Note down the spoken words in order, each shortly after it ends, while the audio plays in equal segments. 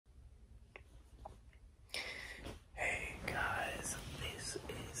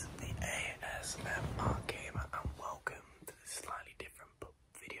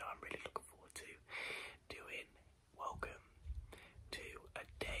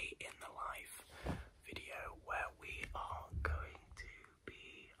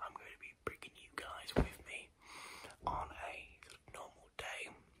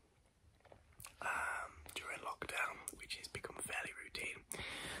which has become fairly routine.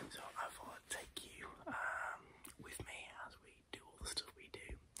 So I thought I'd take you with me as we do all the stuff we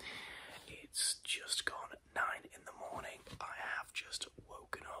do. It's just gone 9 in the morning. I have just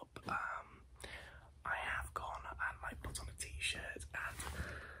woken up. I have gone and like put on a t-shirt and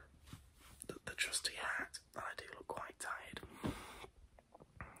the trusty hat. I do look quite tired.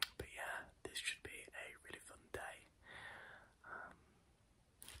 But yeah, this should be a really fun day.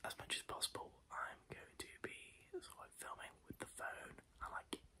 As much as possible, I'm going to be sort of filming with the phone. I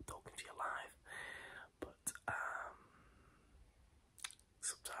like talking to you live, but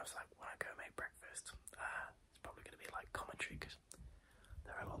sometimes like when I go make breakfast, it's probably going to be like commentary because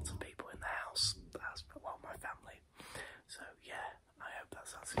there are lots of people in the house, well, my family. So yeah, I hope that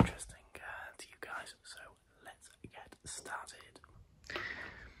sounds interesting to you guys. So let's get started.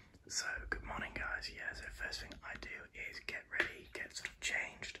 So good morning guys. Yeah, so first thing I do is get ready, get sort of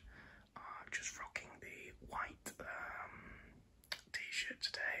changed. I'm just rocking the white t-shirt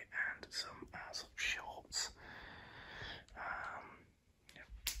today and some sort of shorts.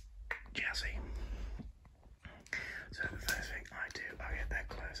 Jazzy. So the first thing I do, I get their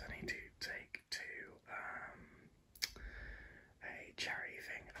clothes I need to take to a charity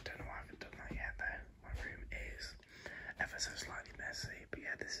thing. I don't know why I haven't done that yet though. My room is ever so slightly messy, but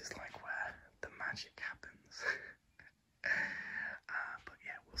yeah, this is like where the magic happens. But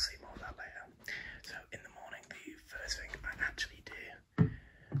yeah, we'll see more of that later. So in the morning, the first thing I actually do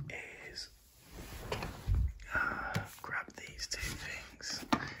is grab these two things.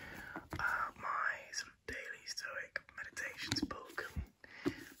 My sort of daily stoic meditations book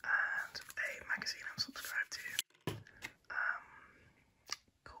and a magazine I'm subscribed to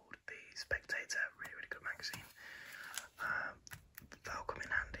called The Spectator. Really, really good magazine. That'll come in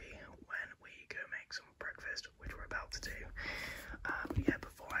handy when we go make some breakfast, which we're about to do. But yeah,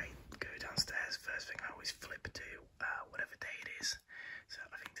 before I go downstairs, first thing I always flip to whatever day it is. So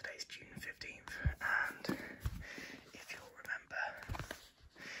I think today's June 15th, and if you'll remember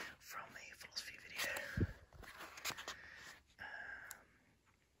from the philosophy video,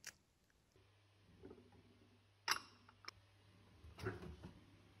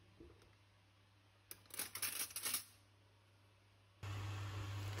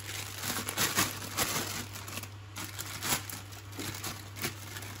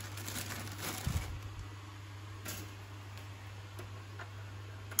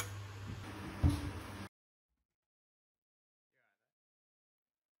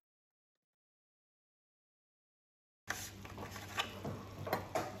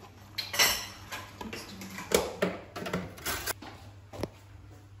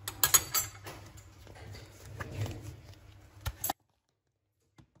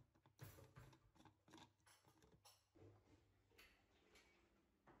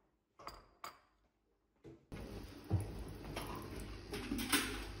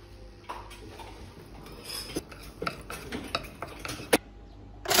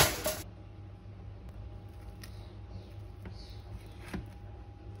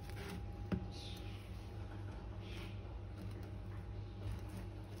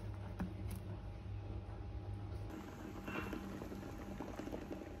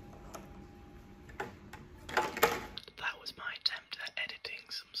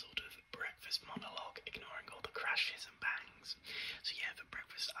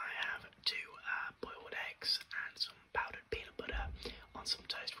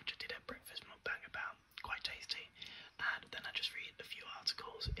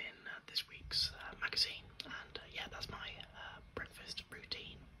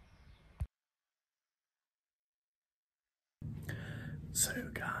 so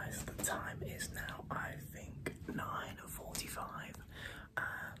guys, the time is now, I think, 9:45,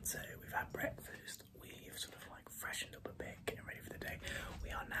 and so we've had breakfast, we've sort of like freshened up a bit, getting ready for the day.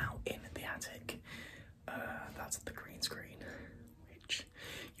 We are now in the attic. That's the green screen, which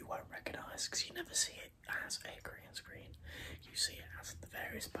you won't recognise because you never see it as a green screen. You see it as the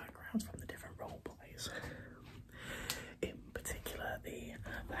various backgrounds from the different role plays. In particular, the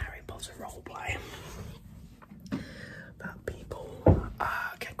Harry Potter role play that people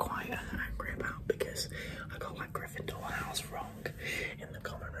get quite angry about because I got like Gryffindor house wrong in the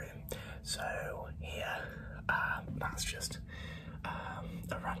common room. So here, that's just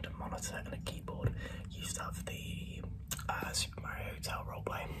a random monitor and a keyboard used up for the Super Mario Hotel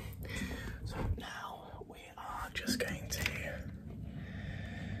roleplay. So now we are just going to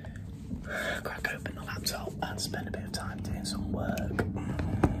crack open the laptop and spend a bit of time doing some work.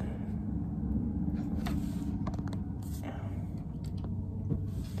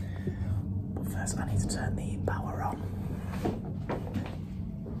 But first I need to turn the power on.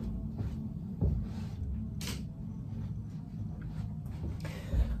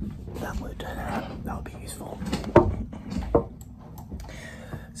 that would be useful.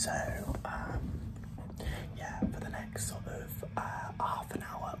 So yeah, for the next sort of half an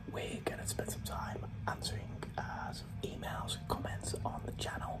hour, we're gonna spend some time answering some emails, comments on the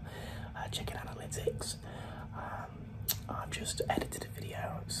channel, checking analytics. I've just edited a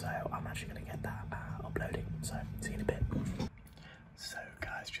video, so I'm actually gonna get that uploaded. So see you in a bit. So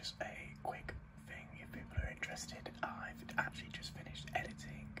guys, just a quick thing if people are interested. I've actually just finished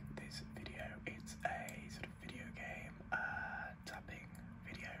editing this video. It's a sort of video game tapping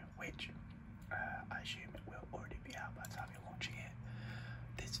video, which I assume it will already be out by the time you're watching it.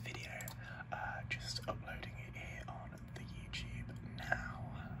 This video, just uploading it here on the YouTube now.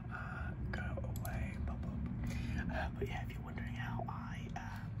 Go away, bubble. But yeah, if you're wondering how I,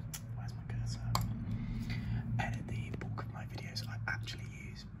 where's my cursor? Edit the bulk of my videos, I actually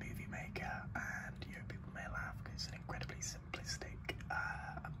use Movie Maker, and people may laugh because it's an incredibly simplistic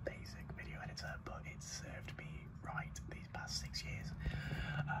and basic video editor, but it's served me right these past 6 years.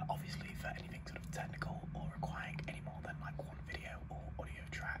 Obviously, for anything sort of technical or requiring any more than like one video or audio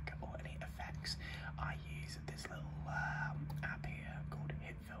track or any effects, I use this little app here called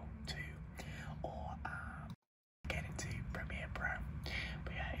HitFilm 2, or get into Premiere Pro.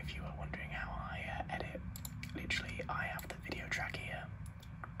 But yeah, if you are wondering how I edit, literally I have the video track here,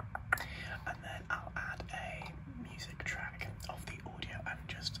 and then I'll add a music track of the audio and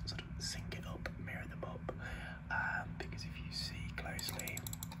just sort of sync it up, mirror them up, because if you see closely,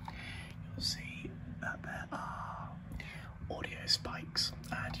 you'll see that there are audio spikes,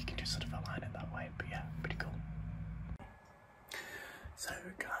 and you can just sort of align it that way. But yeah, pretty cool. So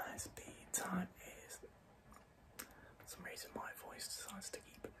guys, the time is, for some reason my voice decides to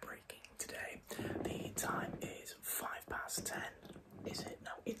keep breaking today. The time is 10:05. Is it?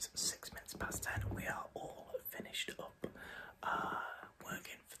 No, it's 6 minutes past 10. We are all finished up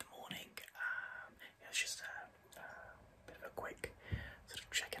working for the morning. Yeah, it's just a bit of a quick sort of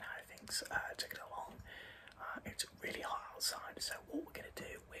checking how things ticking along. It's really hot outside, so what we're gonna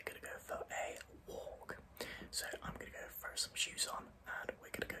do, we're gonna go for a walk. So I'm gonna go throw some shoes on, and we're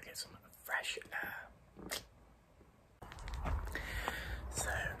gonna go get some fresh air.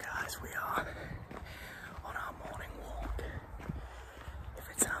 So guys, we are on our morning walk. If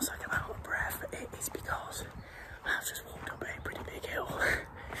it sounds like I'm out of breath, it is because I've just walked up a pretty big hill.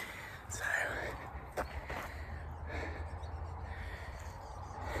 So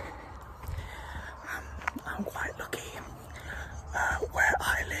I'm quite lucky where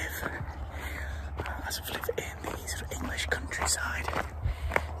I live. I sort of live in the sort of English countryside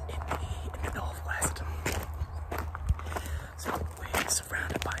in the northwest. So we're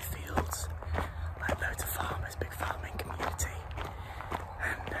surrounded by fields, like loads of farmers, big farming community,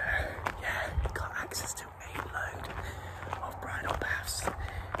 and yeah, got access to a load of bridle paths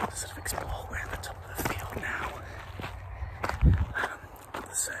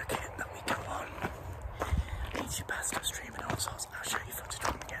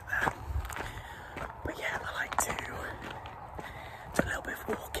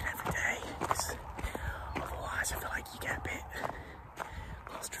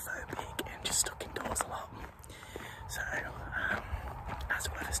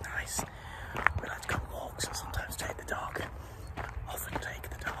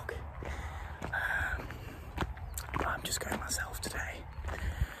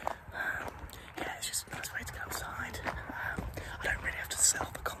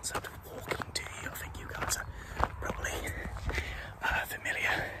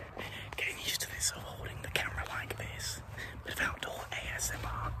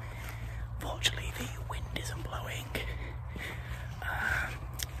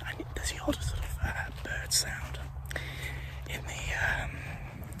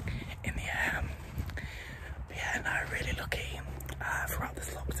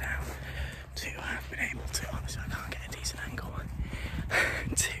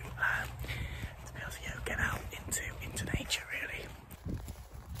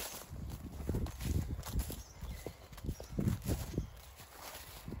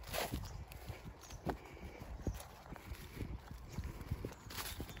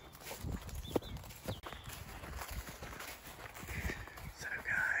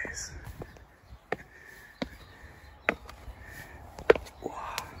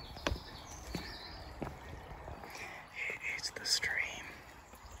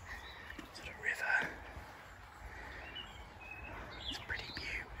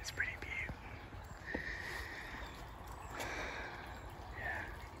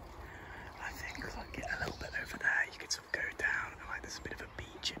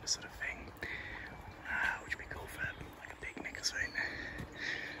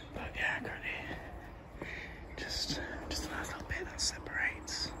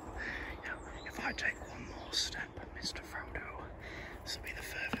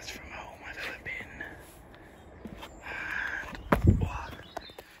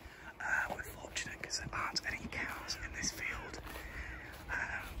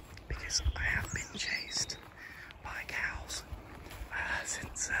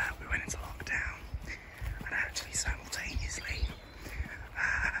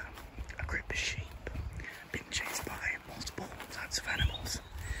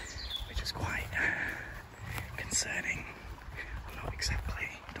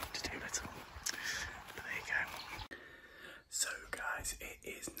guys, it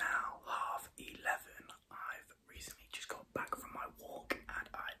is now 11:30. I've recently just got back from my walk and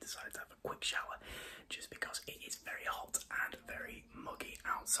I decided to have a quick shower just because it is very hot and very muggy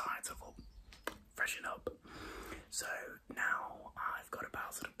outside, so I thought freshen up. So now I've got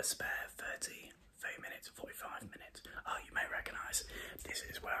about sort of a spare 30 minutes, 45 minutes. You may recognise this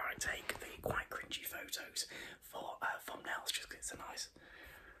is where I take the quite cringy photos for thumbnails, just because it's a nice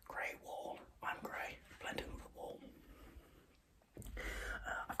grey wall. I'm grey, blending with the wall.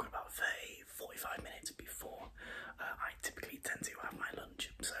 I've got about 45 minutes before I typically tend to have my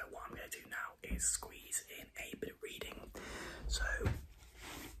lunch. So what I'm going to do now is squeeze in a bit of reading. So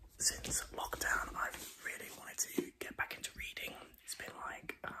since lockdown, I've really wanted to get back into reading. It's been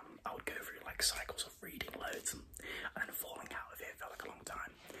like, I would go through like cycles of reading loads and then falling out of it for like a long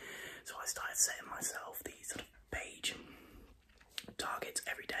time. So I started setting myself these sort of page targets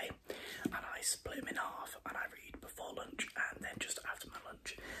every day, and I split them in half, and I read before lunch and then just after my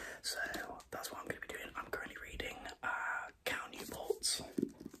lunch. So that's what I'm going to be doing. I'm currently reading Cal Newport's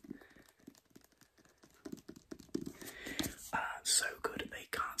So Good They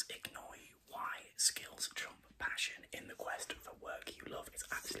Can't Ignore You, Why Skills Trump Passion in the Quest for Work You Love. It's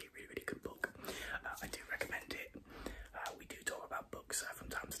actually a really, really good book. I do recommend it. We do talk about books from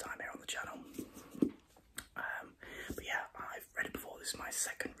time to time here on the channel. But yeah, I've read it before. This is my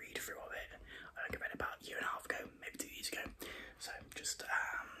second read through of it. I think I read it about a year and a half ago, maybe 2 years ago. So just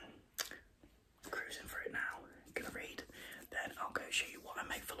cruising through it now. Gonna read, then I'll go show you what I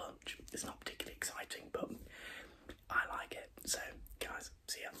make for lunch. It's not particularly exciting, but I like it. So guys,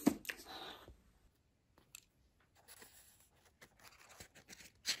 see ya.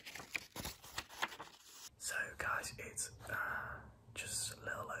 So guys, it's just a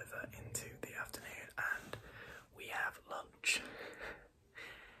little over into the afternoon and we have lunch.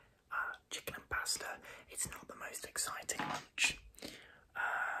 Chicken and pasta. It's not the most exciting lunch.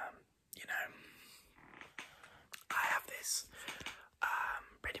 You know, I have this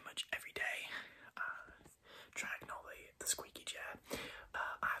pretty much every day. Try to ignore the squeaky chair.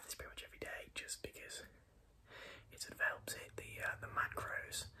 I have this pretty much every day just because it sort of helps hit the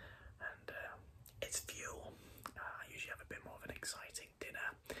macros and it's fuel. I usually have a bit more of an exciting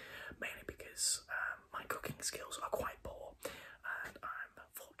dinner, mainly because my cooking skills are quite poor and I'm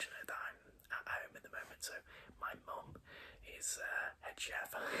fortunate that I'm at home at the moment, so my mum is head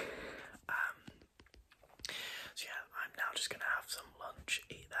chef. So yeah, I'm now just going to have some lunch,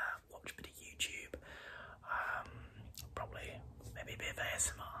 eat that, watch a bit of YouTube, probably maybe a bit of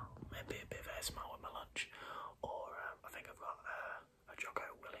ASMR, with my lunch, or I think I've got a Jocko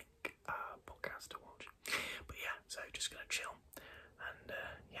Willink podcast to watch. But yeah, so just gonna chill, and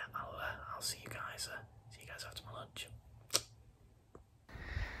yeah, I'll see you guys after my lunch.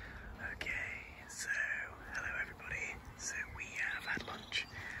 Okay, so hello everybody. So we have had lunch.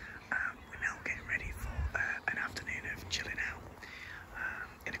 We're now getting ready for an afternoon of chilling out.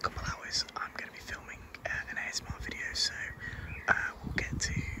 In a couple hours, I'm going to be filming an ASMR video, so we'll get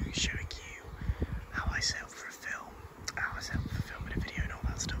to showing you how I set up for a film, how I set up for filming a video and all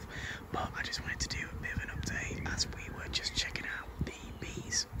that stuff. But I just wanted to do a bit of an update as we were just checking out the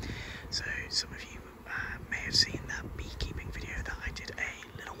bees. So some of you may have seen that beekeeping video that I did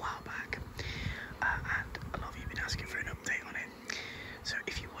a little while back, and a lot of you have been asking for an update on it. So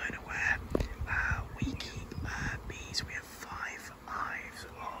if you weren't aware, we keep bees. We have 5 hives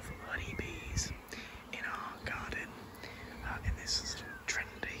of honey bees in our garden, in this sort of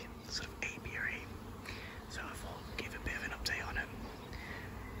trendy sort of apiary. So I thought I'd give a bit of an update on it.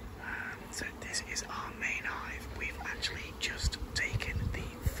 So this is our main hive. We've actually just taken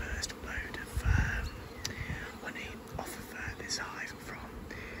the first load of honey off of this hive from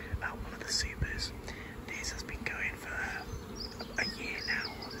one of the supers. This has been going for a year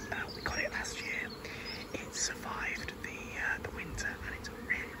now. We got it last year. It survived the winter and it's a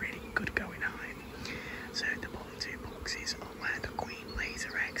really, really good going hive. So the bottom 2 boxes are where the queen lays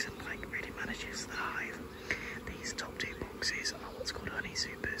her eggs and like really manages the hive. These top 2 boxes are what's called honey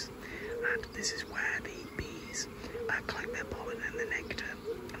supers, and this is where the bees collect their pollen and the nectar,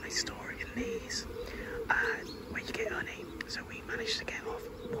 and they store it in these where you get honey. So we managed to get off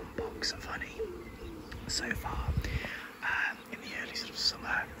 1 box of honey so far in the early sort of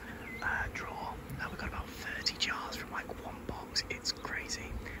summer draw. We've got about 30 jars from like 1 box. It's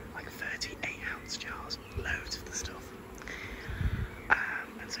crazy, like 30 8-ounce jars, loads of the stuff.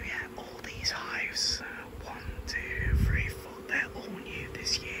 And so yeah, all these hives, 1, 2, 3, 4, they're all new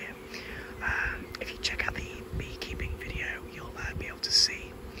this year. If you check out the beekeeping video, you'll be able to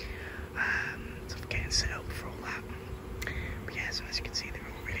see sort of getting set up for all that. But yeah, so as you can see, they're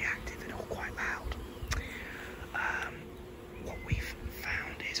all really active and all quite loud. What we've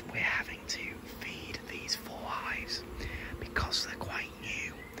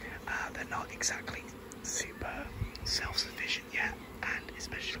not exactly super self-sufficient yet, and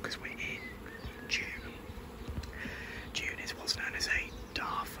especially because we're in June. June is what's known as a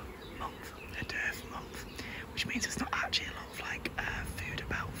DARF month, which means there's not actually a lot of like food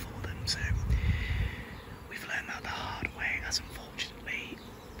about for them. So we've learned that the hard way, as unfortunately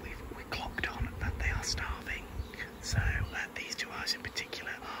we clocked on that they are starving. So these two eyes in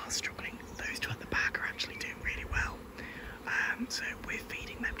particular are struggling. Those two at the back are actually doing really well. So we're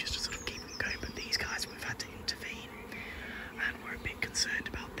feeding them just to sort of keep them going, but these guys we've had to intervene, and we're a bit concerned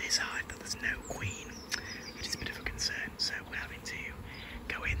about this hive, that there's no queen. It is a bit of a concern, so we're having to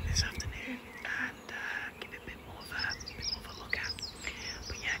go in this afternoon and give it a bit more of a look at.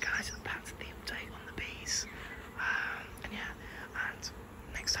 But yeah guys, that's the update on the bees. And yeah, and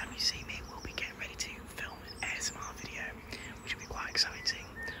next time you see me, we'll be getting ready to film an ASMR video, which will be quite exciting,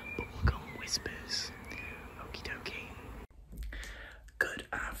 but we'll go on whispers. Okie dokie. Good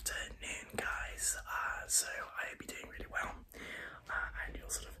afternoon guys, so I hope you're doing really well, and you're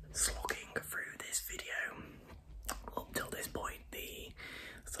sort of slogging through this video. Up till this point, the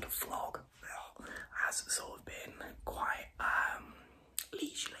sort of vlog has sort of been quite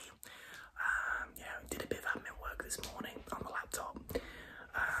leisurely. You know, did a bit of admin work this morning on the laptop.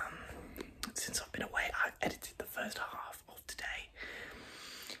 Since I've been away, I've edited the first half of today.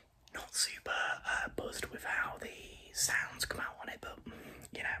 Not super buzzed with how the sounds come out on it, but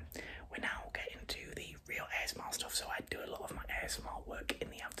you know, we're now getting to the real ASMR stuff, so I do a lot of my ASMR work in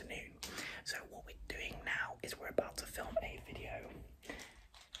the afternoon. So what we're doing now is we're about to film a video,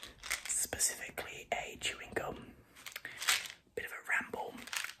 specifically a chewing gum, bit of a ramble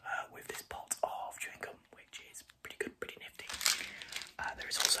with this pot of chewing gum, which is pretty good, pretty nifty. There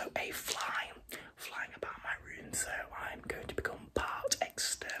is also a fly flying about my room, so I'm going to become part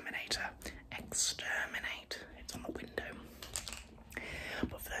exterminator. Exterminate. It's on the window.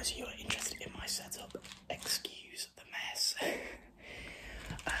 But for those of you who are interested in my setup, excuse the mess.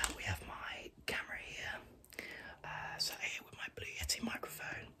 We have my camera here, sat here with my Blue Yeti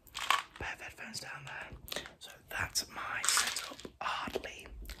microphone, pair of headphones down there. So that's my setup.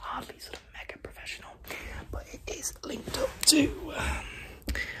 Hardly sort of mega professional, but it is linked up to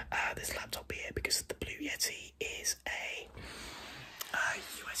this laptop here, because the Blue Yeti is a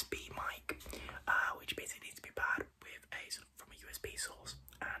USB mic, which means it needs to be powered with from a USB source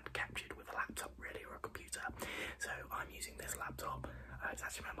and captured with a laptop really, or a computer. So I'm using this laptop. It's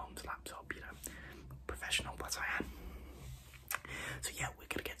actually my mum's laptop, you know, professional that I am. So yeah, we're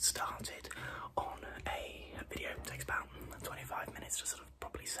gonna get started on a video. It takes about 25 minutes to sort of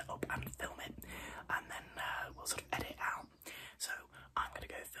properly set up and film it, and then we'll sort of edit out. So I'm gonna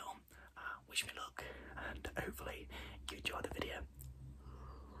go film. Wish me luck, and hopefully you enjoy the video.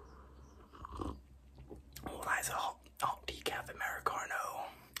 Oh, that is a hot decaf Americano.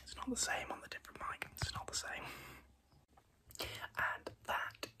 It's not the same on the different mic. It's not the same. And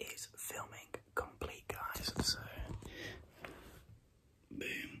that is filming complete, guys. So,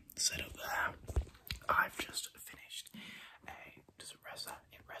 boom, set up there. I've just finished does it rest there?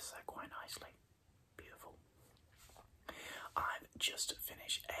 It rests there quite nicely. Beautiful. I've just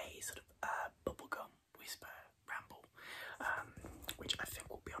finished a sort of bubblegum whisper ramble, which I think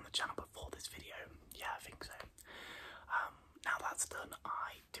will be on the channel before this video. Yeah, I think so. Now that's done,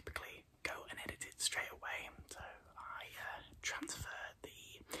 I typically go and edit it straight away. So I transfer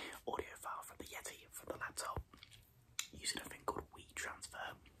the audio file from the Yeti from the laptop using a thing called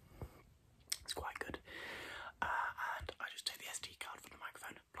WeTransfer. It's quite good. And I just take the SD card from the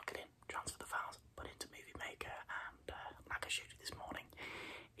microphone, plug it in, transfer the files, put it into Movie Maker, and like I showed you this morning,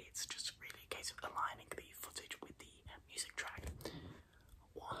 it's just really a case of aligning the footage with the music track.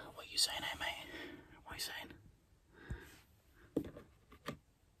 What are you saying, eh, mate? What are you saying?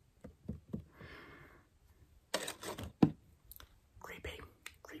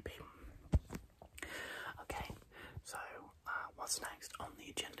 Creepy. Okay, so what's next on the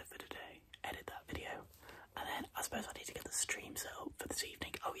agenda for today? Edit that video, and then I suppose I need to get the stream set up for this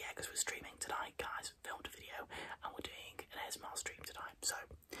evening. Oh yeah, because we're streaming tonight, guys. Filmed a video, and we're doing an ASMR stream tonight. So,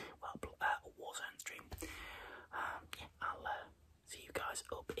 well, a Warzone stream. Yeah, I'll see you guys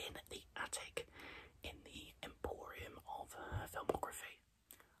up in the attic, in the emporium of filmography.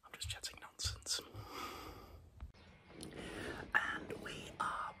 I'm just chatting nonsense. And we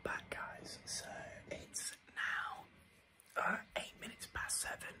are back, guys. So it's now 8 minutes past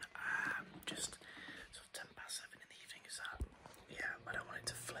 7. Just sort of 10 past 7 in the evening. Is that? Yeah, I don't want it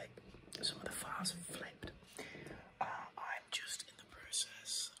to flip. Some of the files have flipped. I'm just in the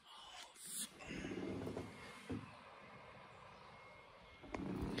process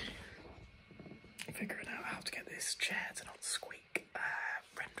of figuring out how to get this chair to not squeak,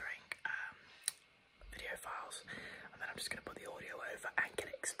 rendering just going to put the audio over and get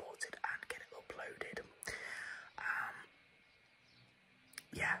it exported and get it uploaded.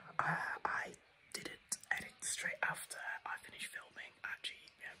 Yeah, I didn't edit straight after I finished filming. Actually,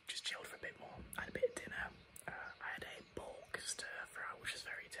 just chilled for a bit more. I had a bit of dinner. I had a pork stir fry, which is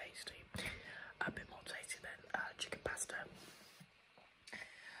very tasty. A bit more tasty than chicken pasta.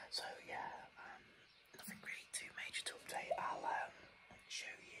 So yeah, nothing really too major to update. I'll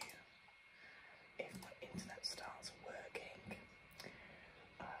show you if my internet starts working.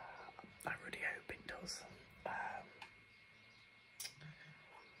 I really hope it does.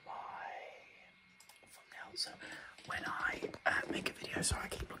 My thumbnail. So when I make a video, sorry I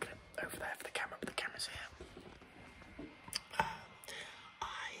keep looking over there for the camera, but the camera's here.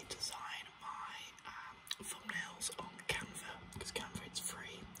 I design my thumbnails on Canva, because Canva is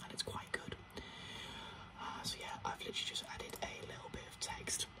free and it's quite good. So yeah, I've literally just added a little bit of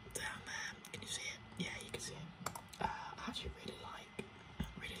text down there. Can you see it? Yeah, you can see it. I actually really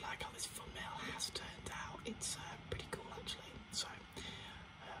like how this thumbnail has turned out. It's pretty cool actually. So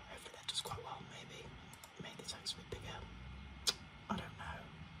hopefully that does quite well. Maybe make the text a bit bigger. I don't know.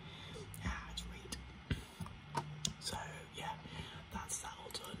 Yeah, it's read. So yeah, that's that all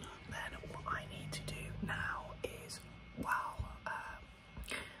done. Then what I need to do now is, wow,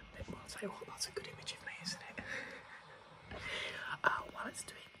 I'll tell you what, that's a good image of me, isn't it? While it's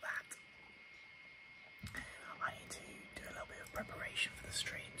doing that, I need to do a little bit of preparation for the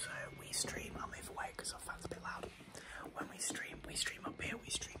stream. So we stream, I'll move away because our fan's a bit loud. When we stream up here, we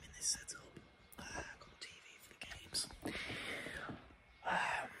stream in this setup. Got the TV for the games.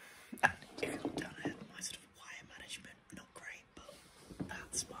 And if you look down here, my sort of wire management, not great, but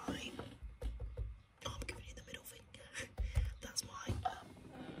that's my, I'm giving you the middle finger. That's my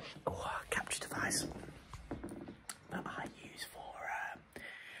capture device that I use for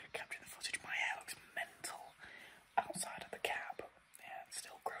capturing the footage. My hair looks mental outside of the cap. Yeah, it's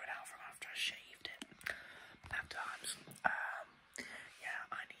still growing out from after I shaved it. Nap times. Yeah,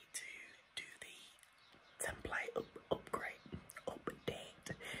 I need to do the template update,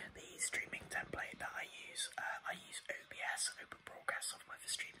 the streaming template that I use. I use OBS, Open Broadcast Software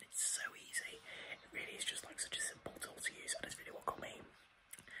for streaming. It's so easy. It really is just like such a simple tool to use, and it's really what got me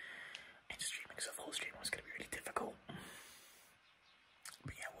into streaming. So I thought streaming was going to be really difficult.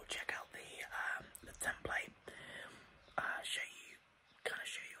 But yeah, we'll check out the template, show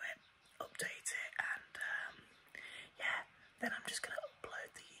you it, update it, and yeah, then I'm just gonna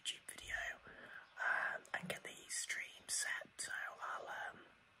upload the YouTube video and get the stream set. So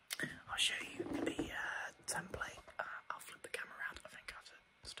I'll show you the template. I'll flip the camera around. I think I have to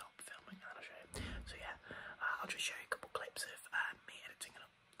stop filming and then I'll show you. So yeah, I'll just show you a couple clips of me editing and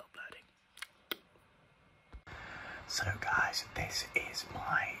uploading. So guys, this is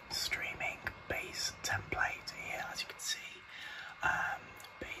my streaming base template here, as you can see.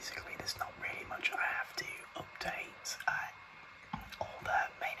 Basically there's not really much I have to update. All the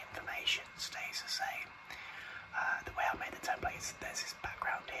main information stays the same. The way I made the template is there's this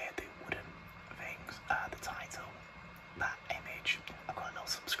background here, the wooden things, the title, that image. I've got a little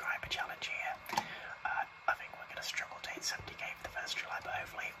subscriber challenge here. I think we're going to struggle to hit 70k for the 1st of July, but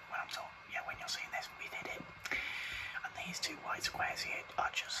hopefully when you're seeing this, we did it. And these two white squares here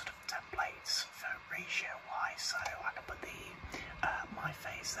are just sort of templates for ratio wise, so I can put my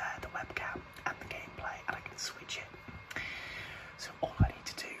face there, the webcam, and the gameplay, and I can switch it. So all I need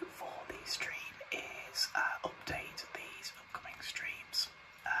to do for the stream is update these upcoming streams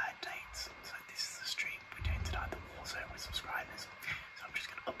dates. So this is the stream we're doing tonight, the Warzone with subscribers. So I'm just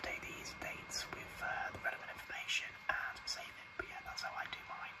going to update these dates with the relevant information and save it. But yeah, that's how I do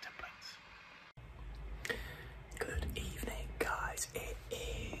my templates. Good evening, guys.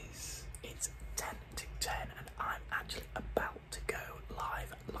 It's 10 to 10 and I'm actually about to go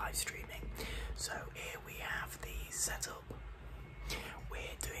live streaming. So here we have the setup.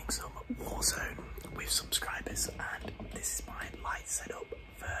 We're doing some Warzone with subscribers and this is my light setup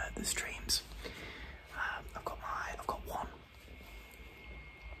for the streams. I've got one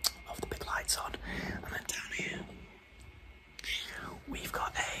of the big lights on, and then down here we've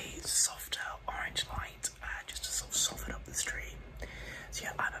got a softer orange light just to sort of soften up the stream. So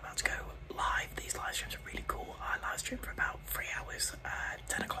yeah, I'm about to go live. These live streams are really cool. I live stream for about 3 hours,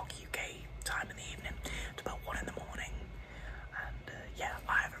 10 o'clock UK time in the evening to about 1 in the morning. And yeah,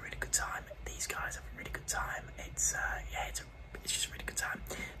 I have a really good time. These guys have a really good time. It's just a really good time.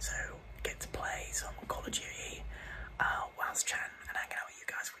 So get to play some Call of Duty whilst chatting and hanging out with you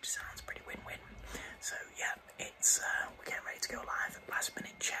guys, which sounds pretty win-win. So yeah, we're getting ready to go live. Last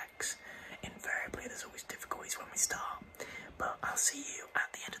minute checks. Invariably, there's always difficulties when we start, but I'll see you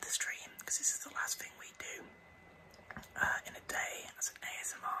at the end of the stream because this is the last thing we do. day as an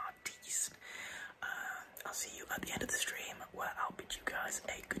ASMRtist. I'll see you at the end of the stream where I'll bid you guys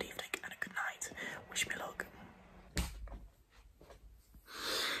a good evening and a good night. Wish me luck.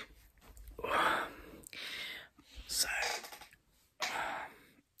 So,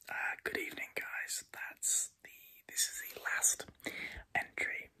 good evening, guys. This is the last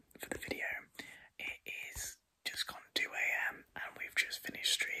entry for the video. It is just gone 2 AM and we've just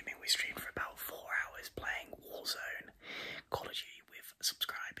finished streaming. We streamed for about 4 hours playing Warzone Call of Duty with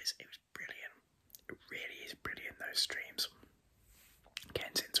subscribers. It was brilliant. It really is brilliant, those streams.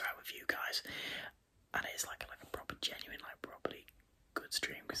 Getting to interact with you guys, and it's like a proper genuine, like properly good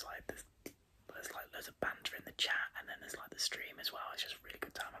stream, because like there's like loads of banter in the chat, and then there's like the stream as well. It's just a really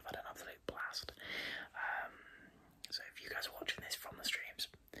good time. I've had an absolute blast. So if you guys are watching this from the streams,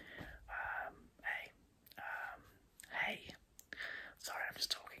 hey, sorry, I'm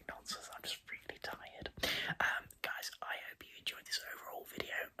just talking nonsense. I'm just really tired. Guys, I hope you enjoyed this overall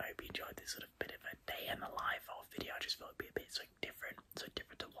video. I hope you enjoyed this sort of bit of a day in the life of video. I just thought it'd be a bit so different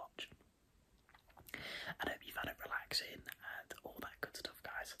to watch. And I hope you found it relaxing and all that good stuff,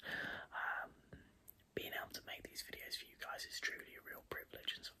 guys. Being able to make these videos for you guys is truly a real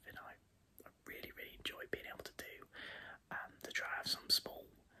privilege and something I really, really enjoy being able to do. To try to have some small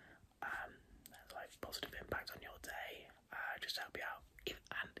like positive impact on your day, just to help you out,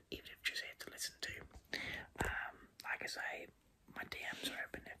 even if just here to listen to. Like I say, my DMs are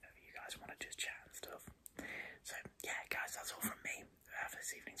open if you guys want to just chat and stuff. So yeah, guys, that's all from me for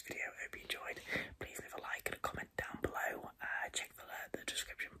this evening's video. Hope you enjoyed. Please leave a like and a comment down below. Check the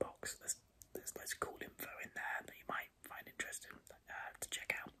description box. There's loads of cool info in there that you might find interesting to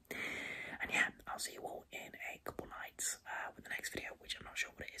check out. And yeah, I'll see you all in a